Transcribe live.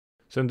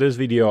So in this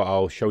video,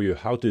 I'll show you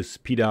how to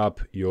speed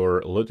up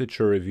your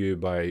literature review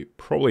by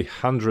probably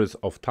hundreds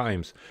of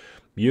times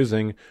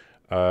using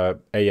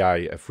AI,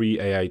 a free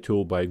AI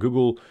tool by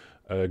Google,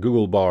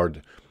 Google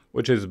Bard,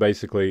 which is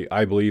basically,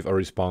 I believe, a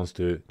response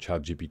to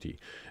ChatGPT.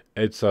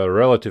 It's a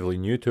relatively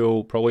new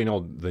tool, probably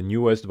not the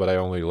newest, but I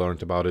only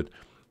learned about it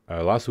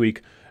last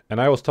week. And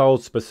I was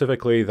told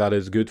specifically that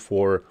it's good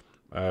for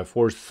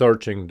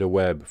searching the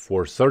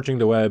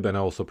web, and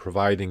also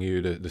providing you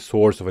the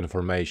source of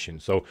information.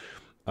 So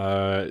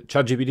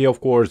ChatGPT, of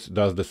course,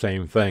 does the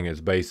same thing.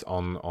 It's based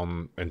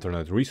on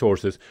internet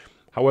resources.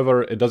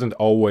 However, it doesn't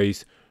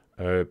always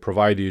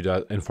provide you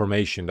that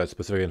information, that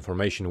specific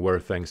information where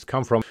things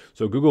come from.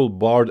 So Google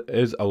Bard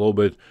is a little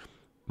bit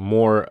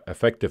more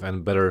effective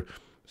and better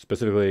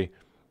specifically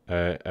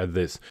at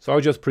this. So I'll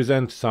just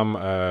present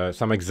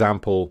some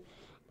example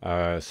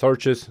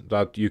searches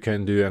that you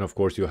can do, and of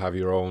course you have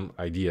your own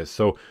ideas.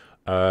 So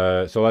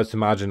let's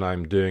imagine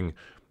I'm doing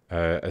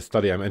a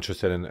study. I'm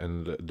interested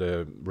in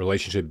the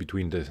relationship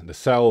between the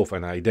self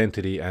and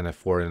identity and a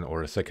foreign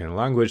or a second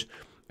language,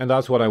 and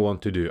that's what I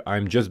want to do.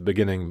 I'm just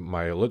beginning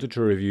my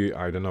literature review.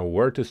 I don't know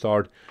where to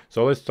start,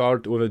 so let's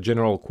start with a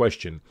general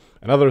question.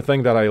 Another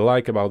thing that I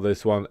like about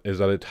this one is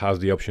that it has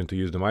the option to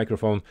use the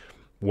microphone.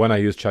 When I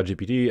use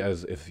ChatGPT,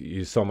 as if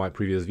you saw my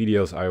previous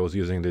videos, I was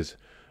using this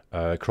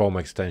Chrome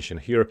extension.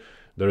 Here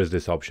there is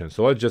this option.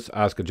 So let's just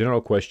ask a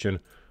general question.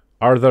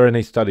 Are there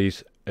any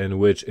studies in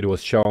which it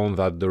was shown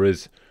that there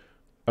is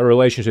a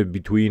relationship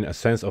between a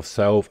sense of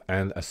self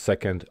and a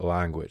second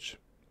language?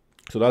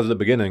 So that's the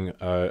beginning.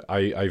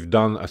 I've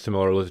done a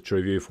similar literature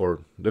review for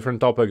a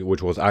different topic,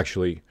 which was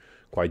actually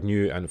quite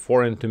new and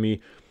foreign to me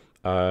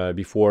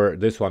before.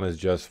 This one is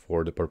just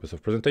for the purpose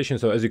of presentation.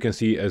 So as you can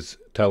see, is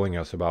telling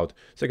us about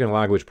second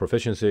language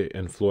proficiency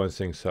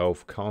influencing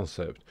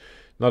self-concept.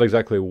 Not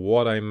exactly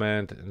what I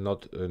meant,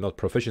 not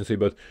proficiency,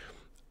 but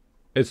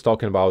it's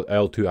talking about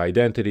L2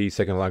 identity,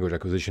 second language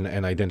acquisition,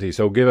 and identity.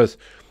 So give us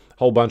a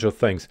whole bunch of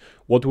things.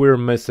 What we're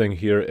missing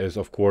here is,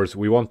 of course,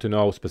 we want to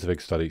know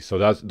specific studies. So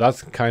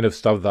that's kind of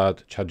stuff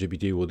that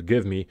ChatGPT would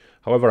give me.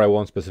 However, I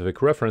want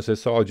specific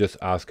references, so I'll just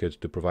ask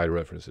it to provide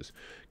references.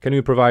 Can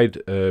you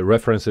provide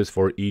references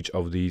for each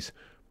of these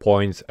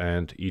points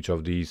and each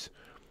of these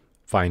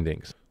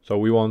findings? So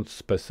we want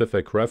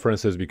specific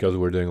references because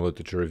we're doing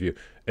literature review.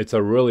 It's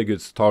a really good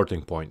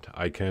starting point.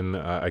 I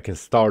can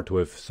start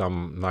with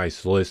some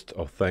nice list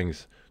of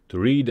things to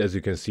read. As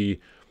you can see,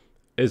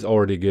 is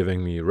already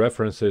giving me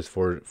references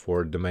for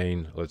the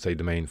main, let's say,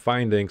 the main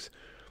findings.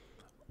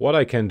 What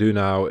I can do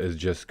now is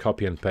just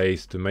copy and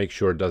paste to make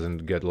sure it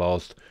doesn't get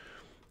lost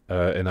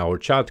in our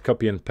chat.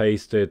 Copy and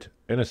paste it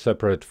in a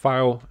separate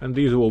file, and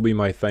these will be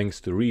my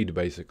things to read,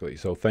 basically.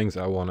 So things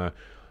I wanna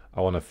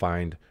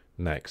find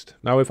next.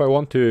 Now, if I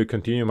want to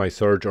continue my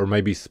search, or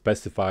maybe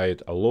specify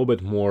it a little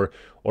bit more,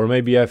 or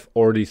maybe I've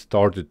already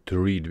started to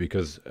read,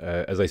 because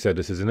as I said,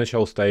 this is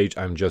initial stage.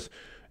 I'm just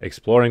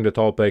exploring the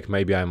topic.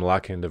 Maybe I'm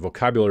lacking the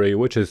vocabulary,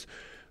 which is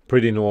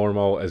pretty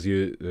normal as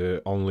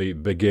you only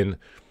begin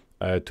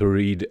to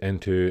read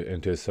into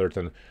a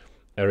certain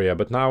area.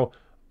 But now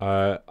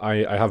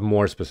I have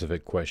more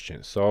specific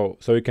questions. So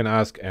you can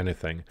ask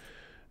anything.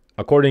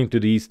 According to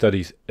these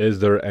studies, is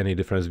there any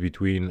difference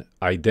between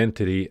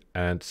identity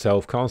and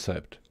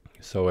self-concept?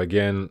 So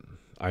again,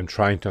 I'm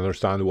trying to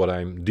understand what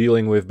I'm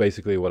dealing with,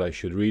 basically what I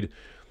should read.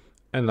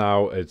 And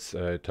now it's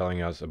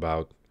telling us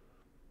about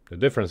the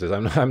differences.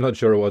 I'm not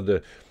sure what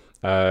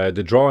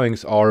the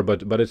drawings are,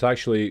 but it's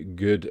actually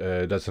good.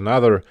 That's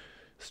another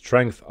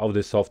strength of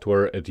this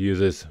software. It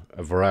uses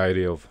a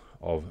variety of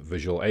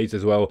visual aids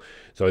as well.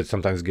 So it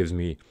sometimes gives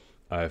me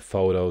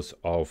photos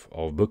of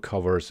book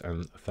covers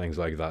and things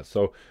like that.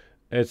 So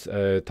it's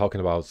talking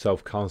about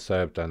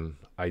self-concept and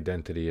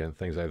identity and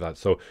things like that.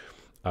 So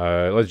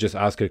let's just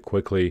ask it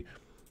quickly.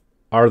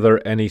 Are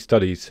there any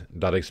studies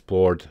that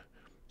explored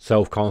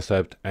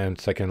self-concept and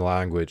second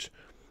language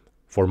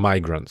for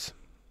migrants,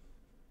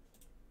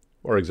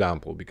 for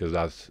example, because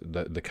that's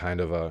the kind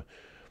of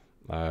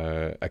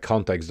a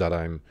context that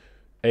I'm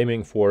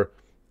aiming for.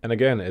 And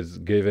again, it's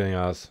giving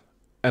us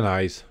a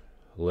nice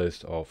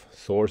list of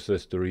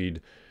sources to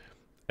read.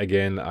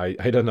 Again,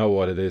 I don't know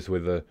what it is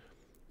with the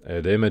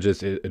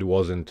images. It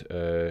wasn't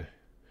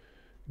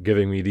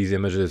giving me these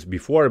images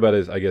before,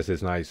 but I guess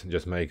it's nice. It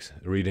just makes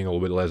reading a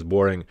little bit less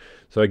boring.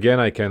 So again,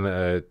 I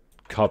can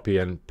copy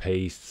and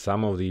paste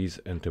some of these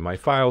into my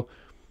file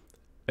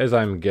as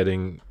I'm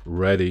getting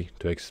ready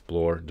to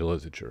explore the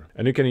literature.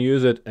 And you can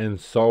use it in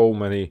so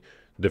many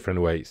different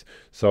ways.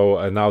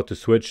 So now to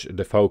switch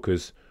the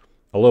focus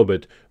a little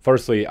bit.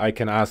 Firstly, I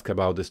can ask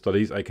about the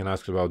studies. I can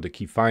ask about the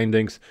key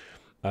findings.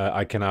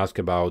 I can ask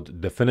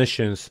about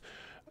definitions,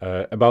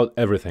 about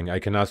everything. I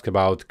can ask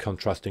about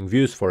contrasting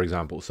views, for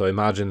example. So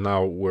imagine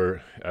now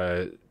we're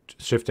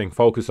shifting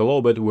focus a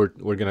little bit. We're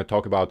going to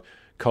talk about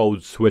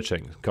code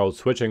switching. Code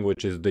switching,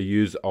 which is the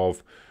use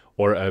of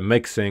or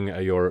mixing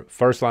your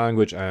first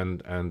language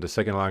and the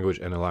second language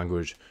in a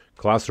language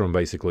classroom,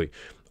 basically.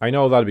 I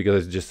know that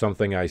because it's just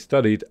something I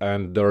studied,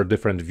 and there are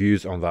different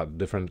views on that,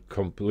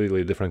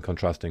 completely different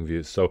contrasting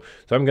views. So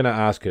I'm going to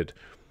ask it,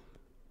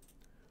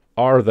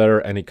 are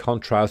there any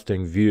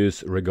contrasting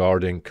views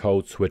regarding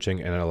code switching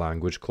in a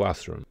language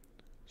classroom?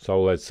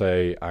 So let's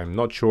say I'm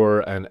not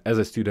sure, and as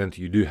a student,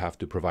 you do have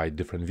to provide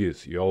different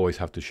views. You always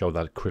have to show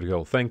that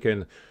critical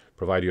thinking,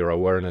 provide your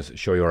awareness,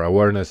 show your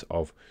awareness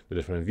of the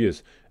different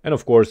views. And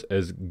of course,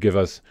 it gives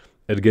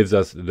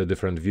us the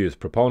different views.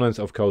 Proponents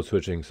of code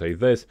switching say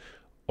this,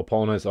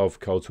 opponents of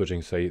code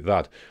switching say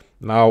that.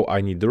 Now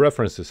I need the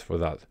references for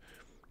that.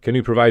 Can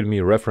you provide me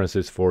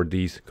references for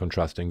these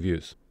contrasting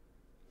views?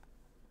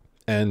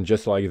 And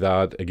just like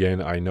that,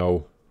 again, I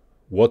know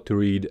what to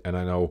read, and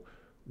I know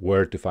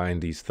where to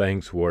find these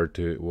things, where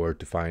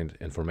to find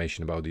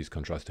information about these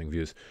contrasting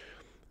views.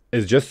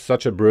 It's just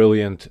such a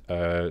brilliant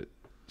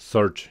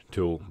search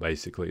tool,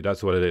 basically.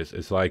 That's what it is.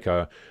 It's like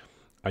a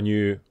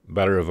new,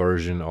 better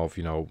version of,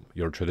 you know,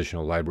 your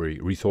traditional library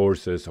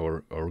resources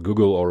or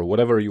Google or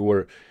whatever you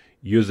were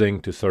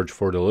using to search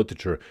for the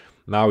literature.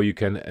 Now you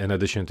can, in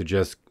addition to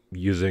just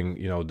using,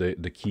 you know,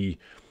 the key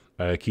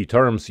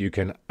terms, you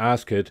can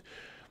ask it.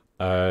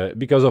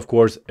 Because of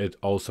course it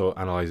also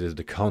analyzes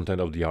the content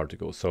of the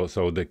article. So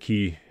the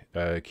key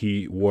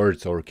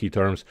words or key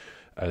terms,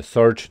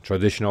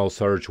 traditional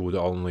search would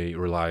only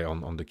rely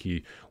on the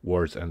key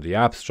words and the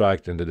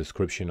abstract and the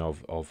description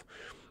of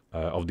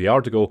the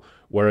article,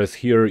 whereas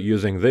here,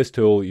 using this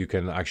tool, you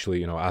can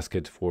actually, you know, ask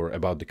it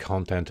about the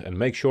content and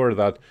make sure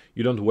that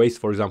you don't waste,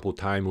 for example,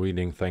 time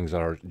reading things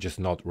that are just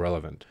not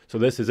relevant. So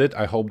this is it.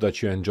 I hope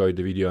that you enjoyed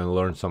the video and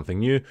learned something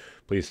new.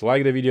 Please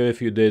like the video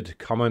if you did,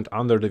 comment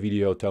under the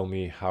video, tell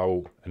me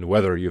how and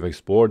whether you've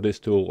explored this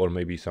tool or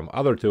maybe some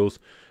other tools,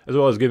 as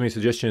well as give me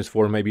suggestions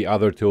for maybe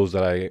other tools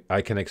that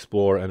I can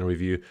explore and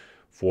review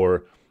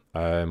for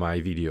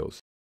my videos.